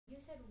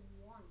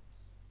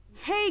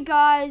Hey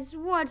guys,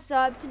 what's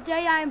up?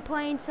 Today I am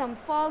playing some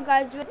Fall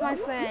Guys with my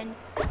friend,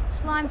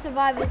 Slime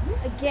Survivors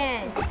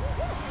again.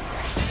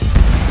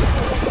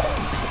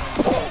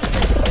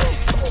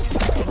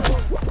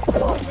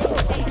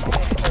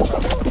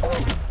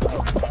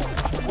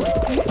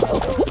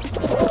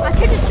 My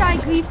kid is trying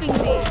griefing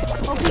me.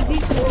 Hope he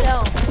griefs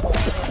himself.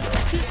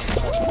 2,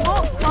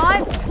 4,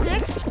 5,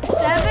 6,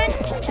 7,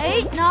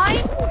 8, 9,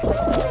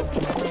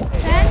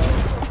 10,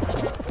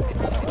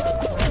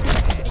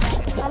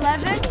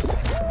 11,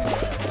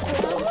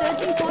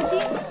 13,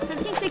 14,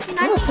 15, 16,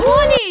 19,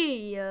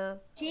 20!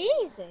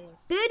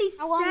 Jesus.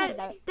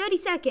 30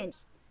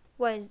 seconds.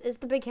 What, is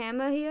the big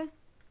hammer here?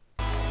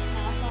 No, I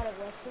thought it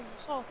was because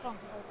it's so strong.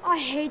 I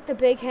hate the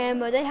big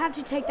hammer. They have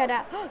to take that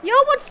out. Yo,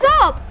 what's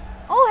up?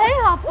 Oh, hey,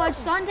 Hot Fudge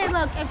Sunday.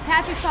 Look, if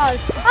Patrick saw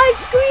us,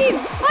 ice cream!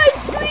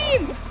 Ice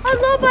cream! I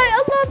love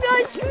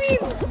ice cream!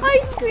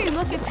 Ice cream!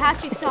 Look, if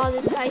Patrick saw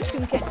this ice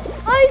cream kid.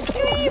 Ice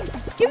cream!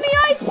 Give me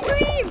ice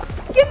cream!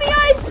 Give me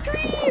ice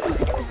cream!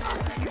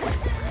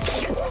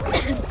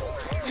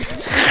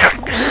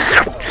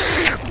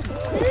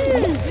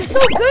 You're so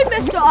good,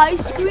 Mr.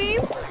 Ice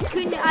Cream.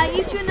 Can I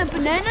eat you in a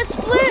banana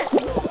split?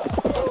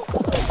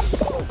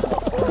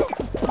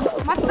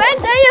 My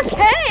friend's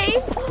AFK!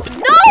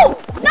 No!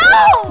 No!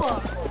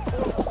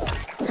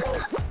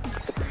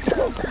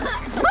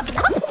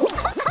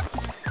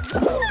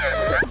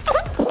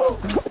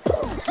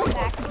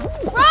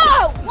 Bro,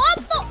 what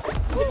the?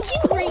 Did you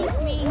grief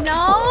me?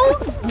 No!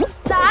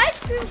 The ice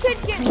cream kid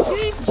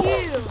griefed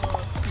you.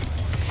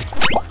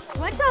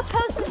 Once I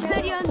post this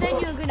video, and then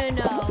you're gonna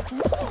know.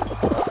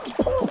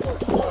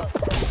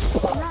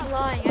 I'm not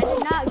lying. I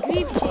did not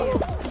grief you.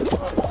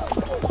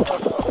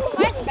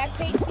 My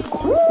spectate too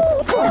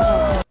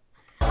long.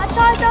 I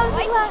thought that was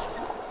the last.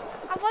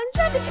 I wasn't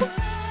trying to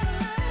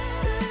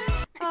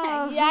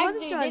You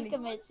actually did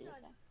commit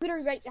suicide.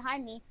 Literally right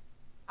behind me.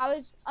 I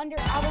was behind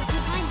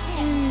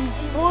him.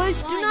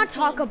 Boys, do not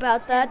talk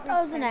about that. That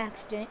was an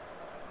accident.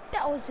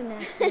 That was an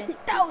accident.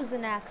 That was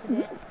an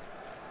accident.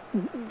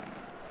 Can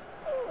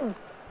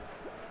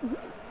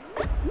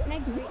I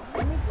grief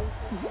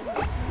this?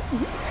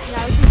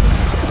 Yeah,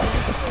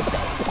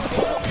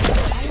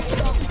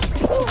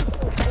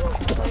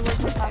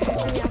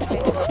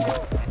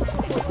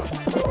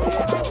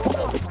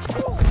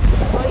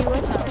 oh, you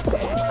were talking to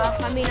me.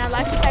 I mean, I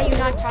like it that you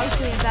not talk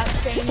to me about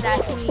saying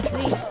that to me,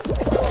 please.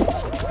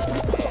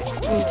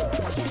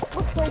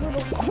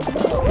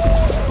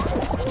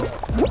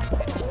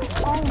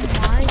 Oh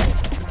my.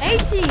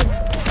 18,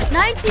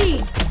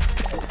 19,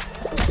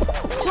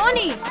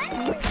 20,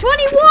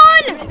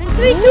 21! And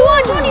 3, 2,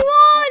 1,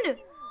 21!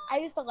 I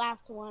used the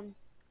last one.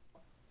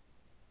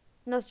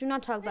 No, do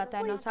not talk about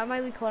that. No, so I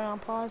might record on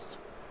pause.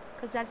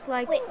 Because that's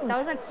like, that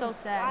was like so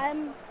sad.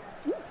 I'm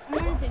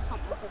gonna do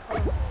something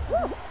quick.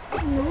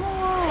 No,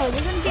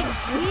 we're gonna get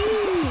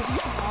griefed.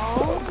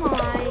 Oh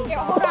my. Here,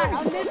 hold on.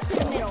 I'll move to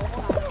the middle.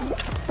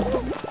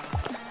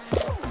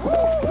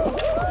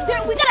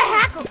 Dude, we got a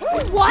hacker.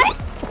 What?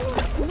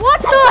 What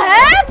the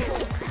heck?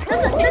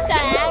 That's a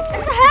hack.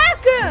 That's a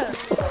hacker.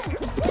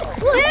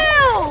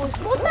 Bills,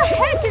 what the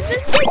heck is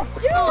this kid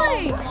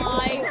doing? Oh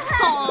my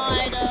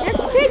god. This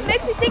kid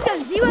makes me think of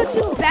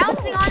 02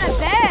 bouncing on a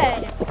bed.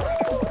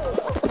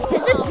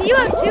 Is it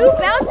 02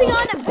 bouncing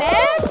on a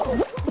bed?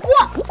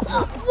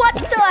 What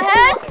the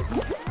heck?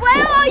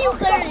 Where are you?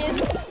 There he is.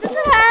 This is a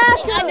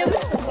hacker. I know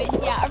it's the win.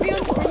 Yeah,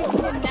 everyone's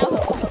griefing him now.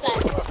 It's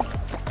stuck.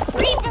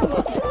 Grief him.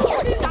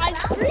 Yeah, guys,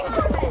 grief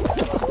him.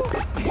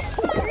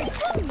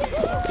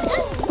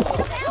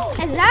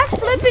 Is that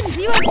flipping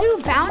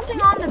 02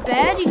 bouncing on the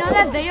bed? You know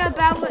that video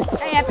about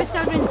an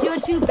episode when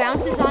 02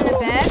 bounces on a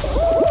bed?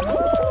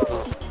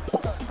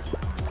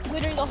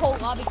 Literally the whole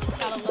lobby just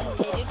got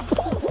eliminated.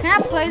 Can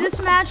I play this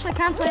match? Like,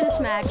 can I play this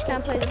match? Can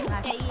I play this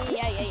match?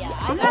 Yeah.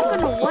 I'm not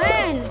gonna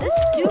win. This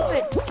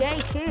stupid gay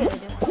kid.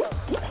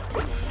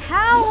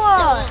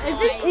 How? Is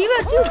this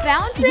 02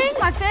 bouncing?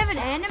 My favorite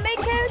anime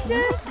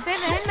character? My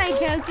favorite anime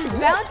character is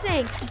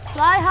bouncing.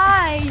 Fly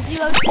high,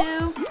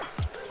 02.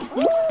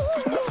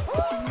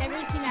 Never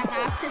seen that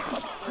happen.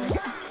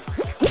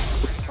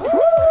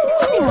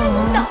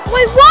 No,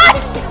 wait, what?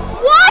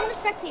 What?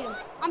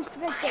 I'm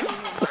spectating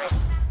him.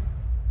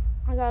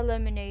 I got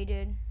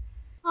eliminated.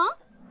 Huh?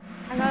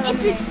 I got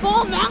It's eliminated.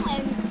 full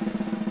mountain.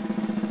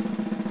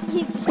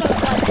 He's just gonna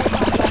fly.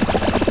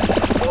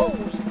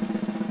 Holy.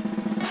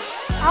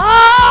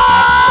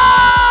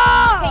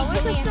 Ah! Okay,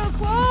 This is Julian. so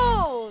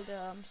cold.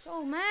 I'm so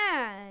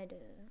mad.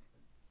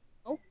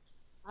 Oh,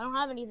 I don't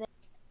have anything.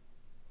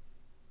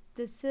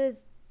 This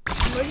is.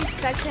 I'm already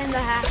spectating the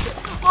hacker.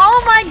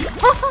 Oh my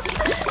god!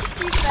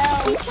 He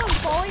fell. He's from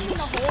falling in the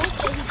hole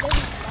so he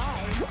doesn't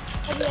die.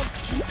 And he has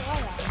fly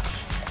hats.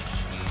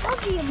 That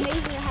would be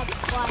amazing to have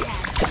fly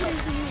hats.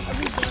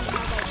 Every game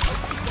has like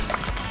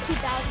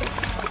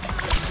 2,000.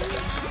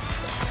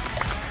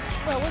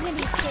 Bro, we're gonna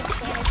be sick,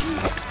 man. If he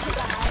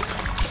died.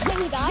 Did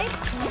he die?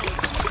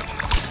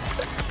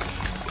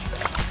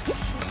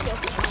 He's still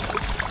flying.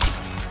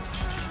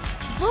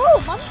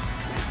 Boom!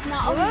 I'm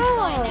not always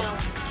flying now.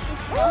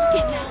 He's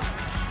flying now.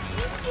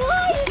 He's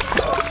flying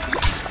now.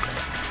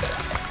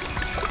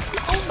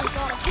 Oh my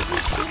god, I think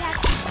he's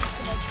hacking.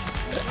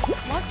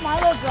 Once my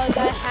little brother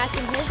got hacked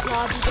in his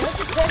lobby,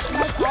 there's a person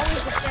that's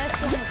always the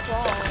first one to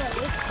crawl.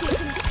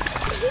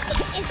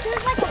 If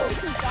there's like a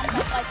freaking jump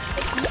up like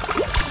 6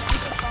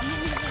 inches from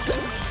him, he's gonna do it.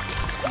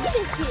 Look at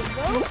this kid,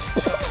 bro.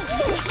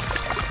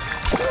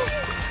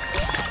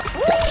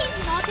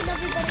 He's knocking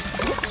everybody.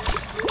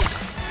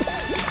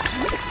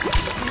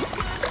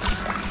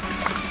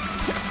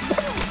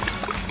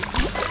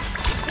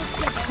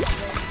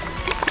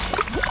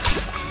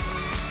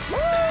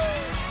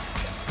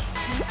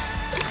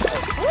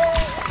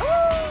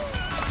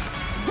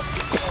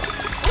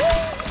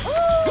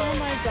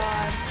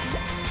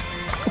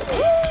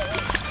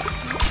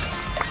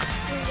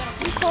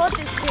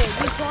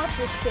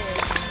 This kid.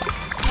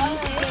 He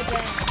needs to get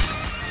banned.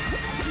 This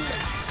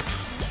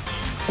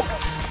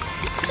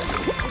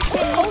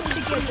kid needs to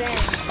get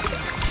banned.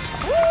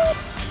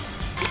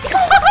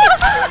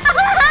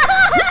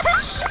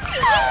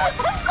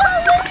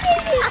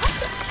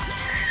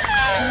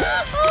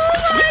 Oh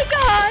my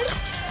god!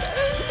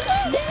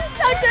 This is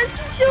such a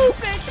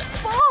stupid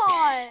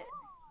bot!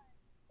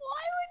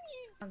 Why would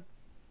you?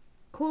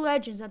 Cool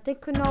Legends, I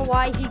think I know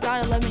why he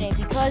got eliminated,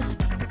 because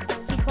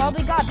he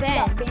probably got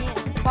banned.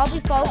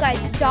 Probably Fall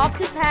Guys stopped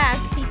his hack.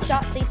 They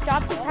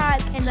stopped his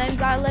hack and then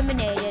got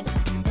eliminated,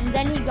 and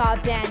then he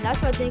got banned.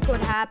 That's what I think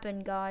would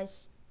happen,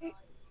 guys.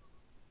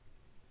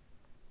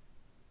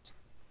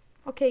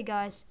 Okay,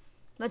 guys,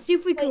 let's see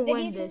if we can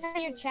win this. Did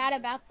you your chat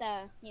about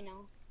the, you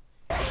know?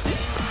 Bro,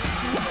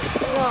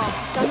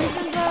 for some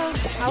reason, bro,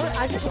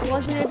 I just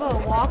wasn't able to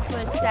walk for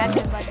a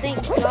second, but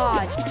thank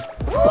God.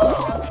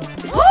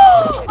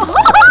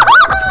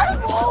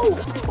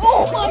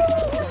 Oh my God.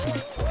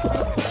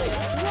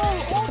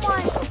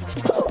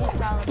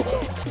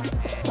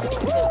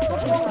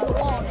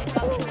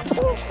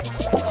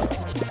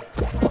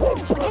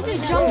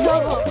 Jumped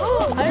over.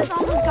 I just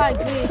almost got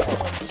griefed.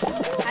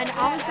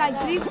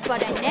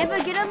 But I never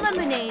get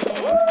eliminated.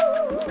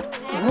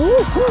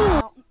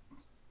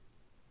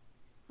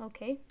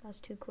 Okay, that's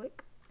too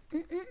quick.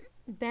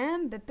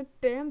 Bam, bam,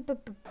 bam, bam,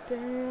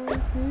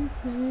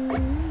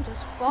 bam.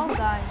 Just Fall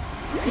Guys.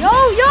 Yo!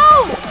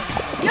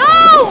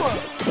 No!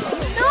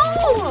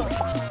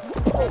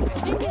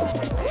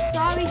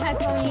 Sorry,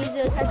 headphone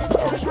users. I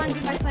was trying to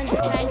get my friend's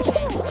attention.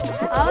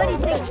 Already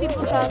 6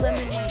 people got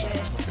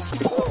eliminated.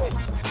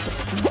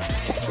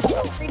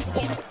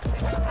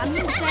 I'm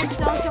gonna stand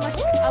still so much.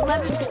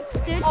 11,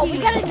 13. Oh, we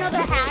got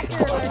another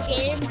hacker in our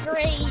game.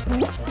 Great.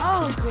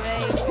 Oh,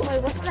 great.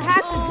 Wait, what's the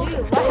hacker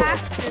do? What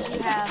hacks does he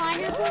have?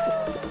 Pineapple?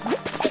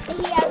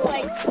 He has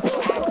like 3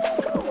 hacks.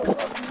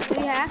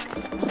 3 hacks?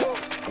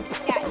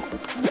 Yeah,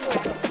 2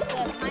 hacks. It's a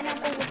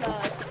pineapple with a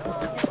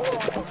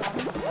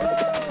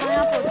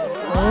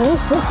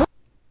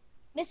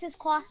Mrs.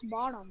 Claus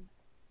bottom.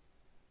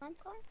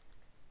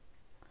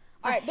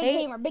 Alright,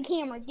 big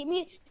hammer. Give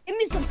me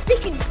some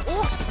freaking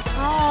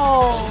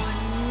Oh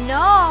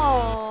no!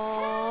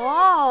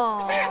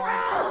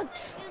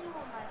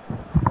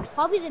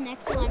 Probably the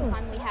next slime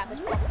climb we have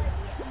is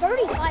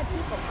 35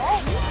 people.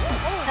 Oh.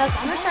 Yes,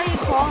 I'm gonna show you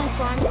crawling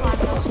slime climb.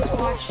 Let's just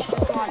watch.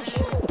 I'm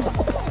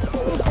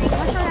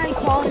gonna show you how you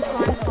crawl in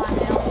slime climb.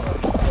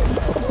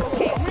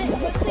 Okay, I'm gonna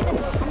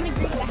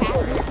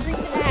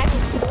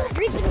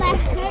grief the hack.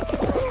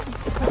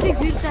 Okay,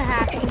 grief the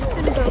hack. I'm just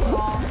gonna go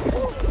crawl.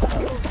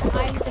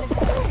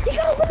 He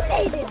got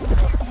eliminated!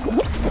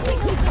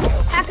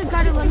 Hacker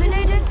got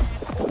eliminated?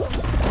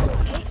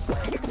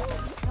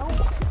 No.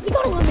 He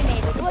got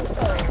eliminated. Let's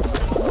go.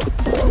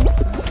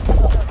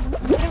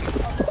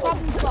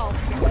 Problem solved.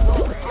 I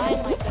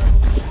might get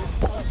eliminated.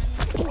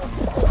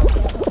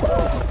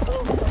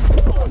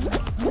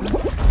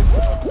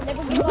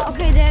 Never give up.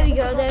 Okay, there we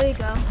go. Never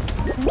give up.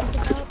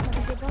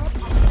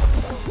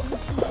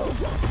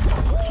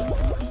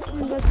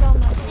 That's all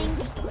my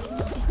things.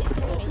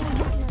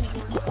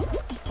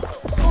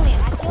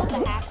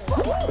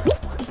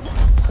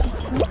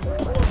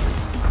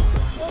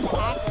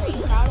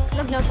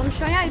 Look, no, so I'm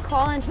showing you how you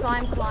crawl in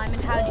slime climb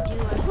and how to do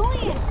it.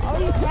 Julian, are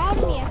you proud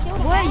of me? I killed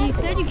the hacker. You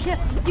said you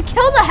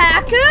killed the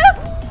hacker?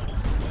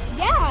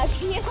 Yeah, I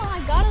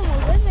got him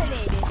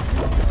eliminated.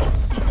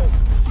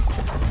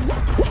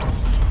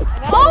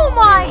 Oh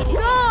my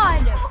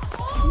God!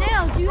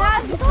 Nails, you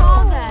had to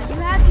solve that.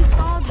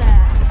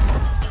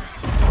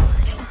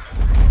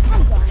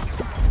 I'm done.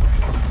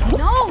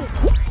 No!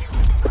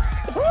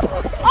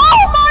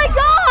 Oh my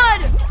God!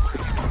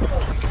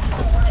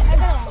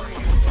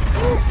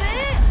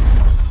 Stupid!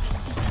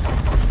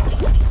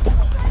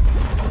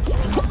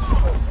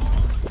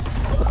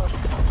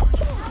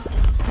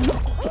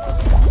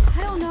 I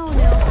don't know,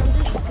 Nails. I'm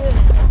just good.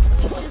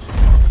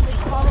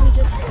 It's calling me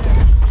just good.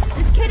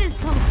 This kid is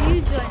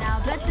confused right now.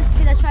 I bet this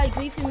kid that tried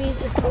griefing me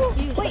is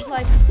confused. Wait, he's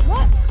like,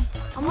 what?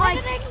 Why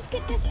did I just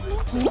get this? I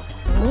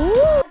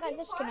got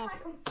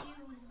disconnected.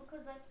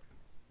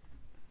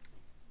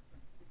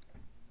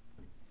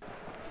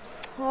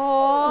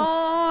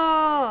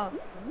 Oh,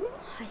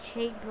 I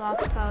hate block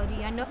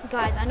party. I know,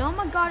 guys, I know I'm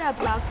a god at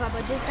block party,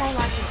 but I just don't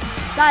like it.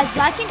 Guys,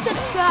 like and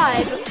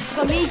subscribe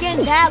for me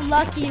getting that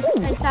lucky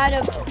inside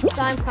of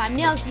slime climb.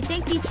 Nils, you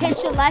think these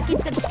kids should like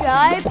and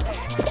subscribe?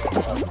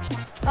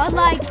 Or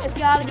like if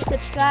you already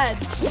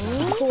subscribed.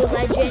 Cool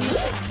legends.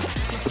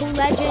 Cool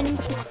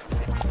legends.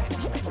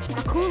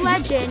 Cool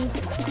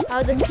legends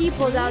are the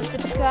people that have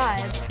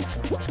subscribed.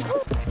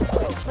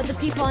 But the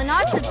people who are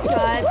not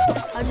subscribed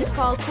are just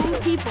called cool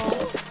people.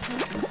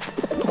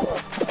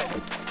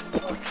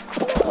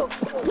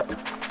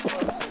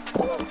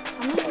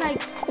 I'm gonna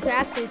like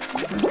practice.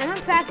 I'm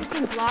gonna practice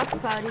in block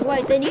party.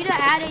 Wait, they need to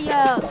add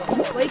a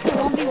wait for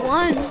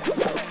 1v1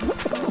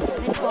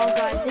 in Fall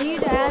Guys. They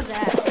need to add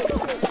that.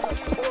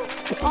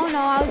 Oh no,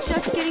 I was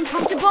just getting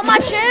comfortable in my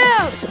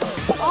chair.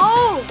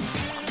 Oh!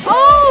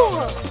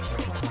 Oh!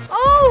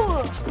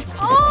 Oh!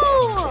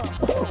 Oh!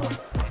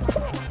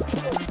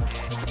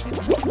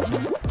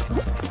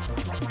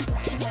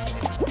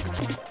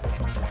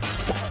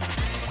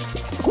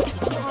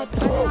 I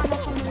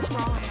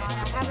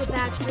have a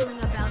bad feeling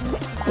about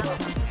this map.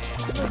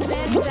 I have a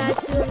very bad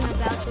feeling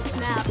about this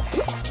map.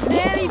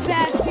 Very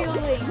bad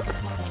feeling.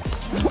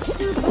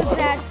 Super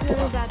bad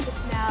feeling about this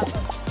map.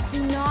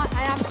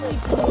 I absolutely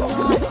do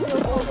not feel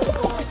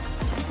comfortable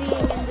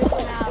being in this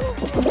map.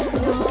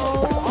 No.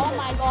 Oh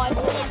my god,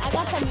 man, I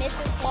got the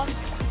Mrs. Plus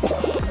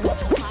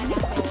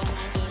pineapple in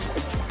my game.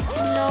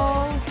 No.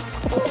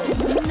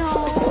 No.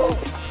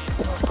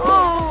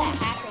 Oh.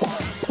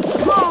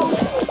 Oh.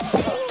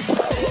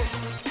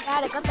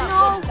 God, I got that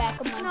glitch back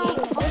in my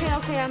game.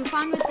 Okay, I'm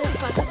fine with this,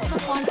 but this is the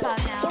fun part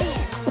now.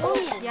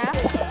 Julian. Yeah? I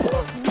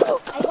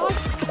got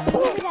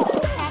remember that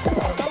glitch happened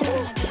in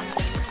my game.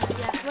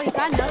 Yeah. Wait, you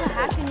got another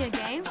hack in your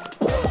game?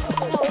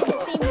 No, it's the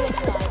same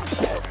glitch line.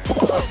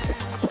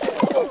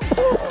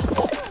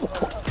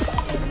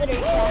 It's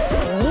literally I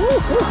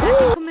think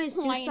he committed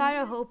suicide.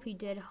 I hope he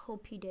did. I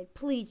hope he did.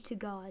 Please to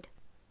God.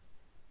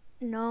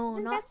 No,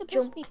 Isn't not that supposed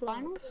Jump to be Club.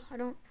 finals? I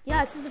don't.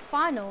 Yeah, this is the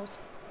finals.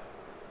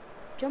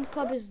 Jump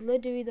Club is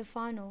literally the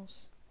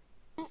finals.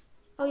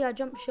 Oh yeah,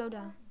 Jump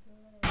Showdown.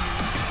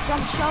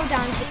 Jump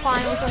Showdown is the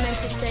finals. I meant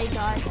to say,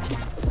 guys.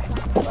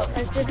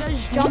 As if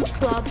there's Jump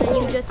Club, then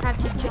you just have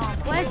to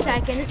jump. Wait a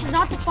second, this is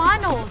not the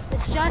finals.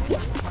 It's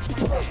just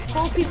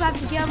 4 people have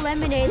to get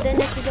eliminated, then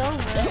this is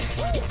over.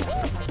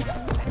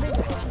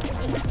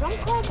 Is it Jump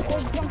Club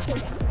or Jump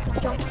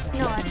Showdown?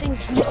 No, I think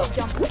it's just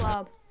Jump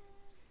Club.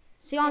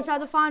 See you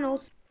inside the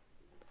finals.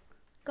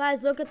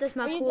 Guys, look at this,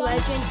 my cool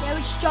legends. It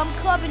was Jump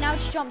Club and now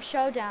it's Jump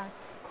Showdown.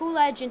 Cool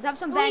legends. I have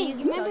some bad news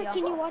to tell Remember, you.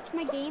 can you watch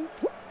my game?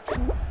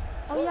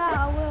 Oh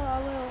yeah, I will.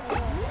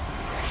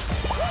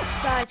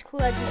 Guys, cool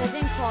legends. I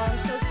didn't call. I'm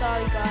so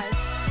sorry, guys.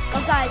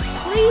 But guys,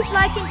 please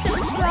like and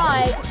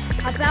subscribe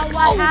about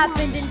what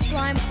happened in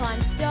Slime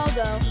Climb. Still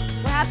though,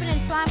 what happened in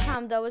Slime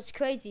Climb though was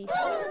crazy.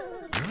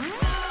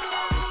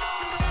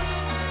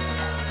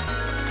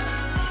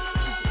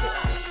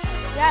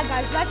 Yeah,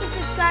 guys, like and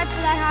subscribe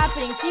for that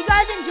happening. If you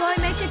guys enjoy,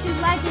 make sure to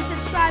like and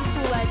subscribe,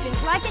 cool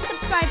legends. Like and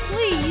subscribe,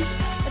 please,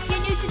 if you're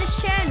new to this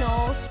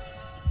channel,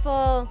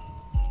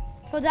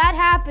 for that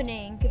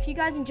happening. If you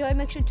guys enjoy,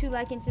 make sure to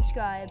like and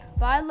subscribe.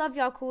 But I love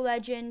y'all, cool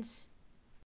legends.